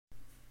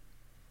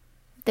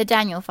The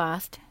Daniel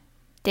Fast,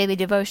 Daily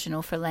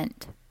Devotional for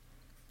Lent.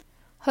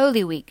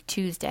 Holy Week,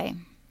 Tuesday.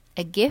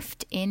 A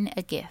gift in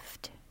a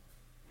gift.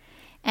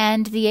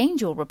 And the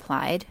angel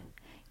replied,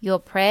 "Your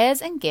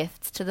prayers and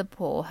gifts to the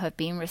poor have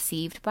been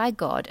received by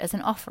God as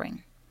an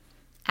offering."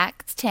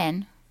 Acts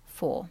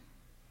 10:4.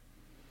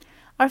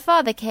 Our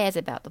Father cares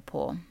about the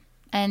poor,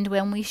 and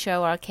when we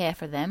show our care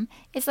for them,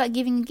 it's like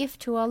giving a gift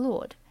to our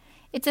Lord.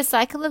 It's a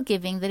cycle of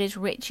giving that is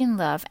rich in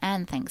love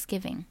and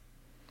thanksgiving.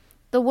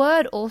 The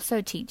Word also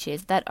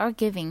teaches that our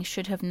giving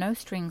should have no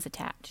strings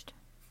attached.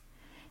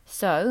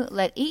 So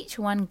let each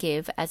one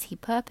give as he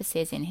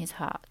purposes in his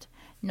heart,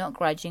 not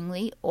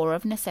grudgingly or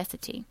of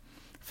necessity,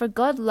 for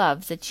God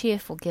loves a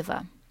cheerful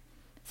giver.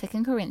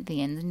 2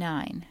 Corinthians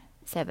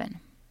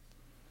 9:7.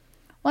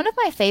 One of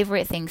my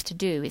favorite things to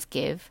do is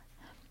give.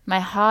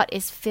 My heart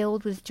is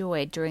filled with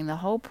joy during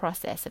the whole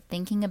process of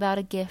thinking about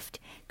a gift,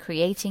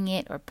 creating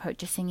it or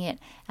purchasing it,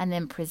 and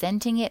then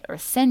presenting it or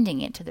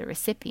sending it to the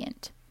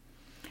recipient.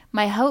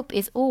 My hope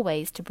is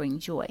always to bring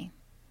joy.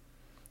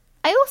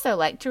 I also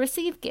like to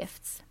receive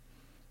gifts.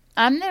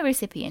 I'm the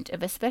recipient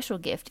of a special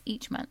gift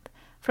each month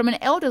from an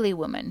elderly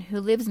woman who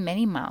lives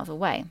many miles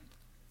away.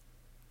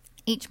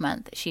 Each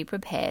month she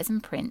prepares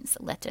and prints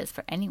letters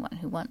for anyone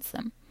who wants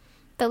them.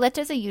 The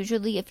letters are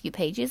usually a few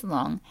pages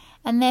long,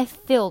 and they're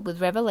filled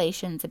with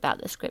revelations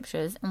about the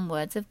scriptures and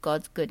words of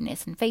God's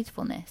goodness and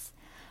faithfulness.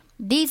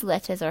 These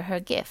letters are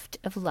her gift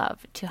of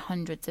love to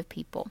hundreds of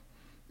people,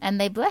 and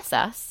they bless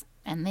us,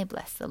 and they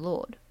bless the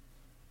Lord.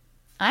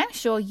 I'm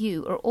sure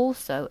you are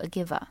also a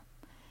giver,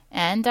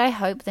 and I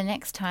hope the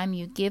next time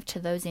you give to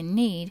those in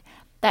need,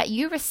 that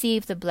you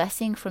receive the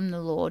blessing from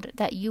the Lord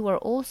that you are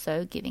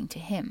also giving to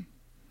Him.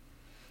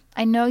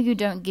 I know you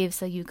don't give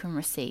so you can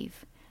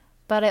receive,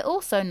 but I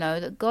also know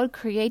that God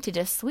created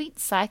a sweet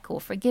cycle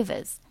for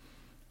givers.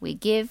 We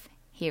give,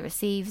 He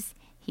receives,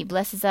 He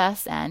blesses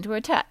us, and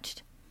we're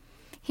touched.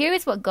 Here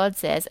is what God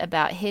says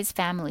about His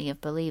family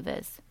of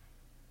believers.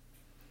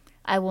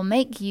 I will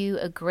make you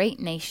a great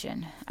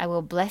nation. I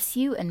will bless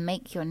you and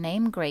make your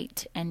name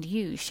great, and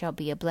you shall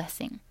be a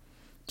blessing.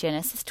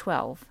 Genesis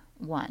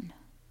 12:1.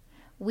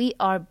 We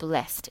are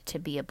blessed to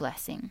be a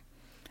blessing.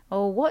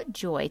 Oh, what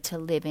joy to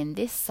live in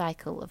this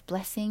cycle of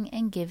blessing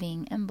and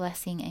giving and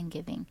blessing and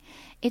giving.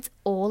 It's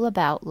all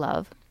about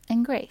love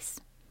and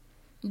grace.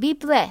 Be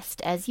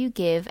blessed as you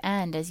give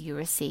and as you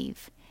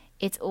receive.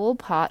 It's all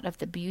part of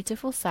the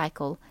beautiful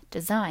cycle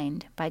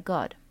designed by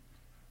God.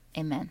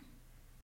 Amen.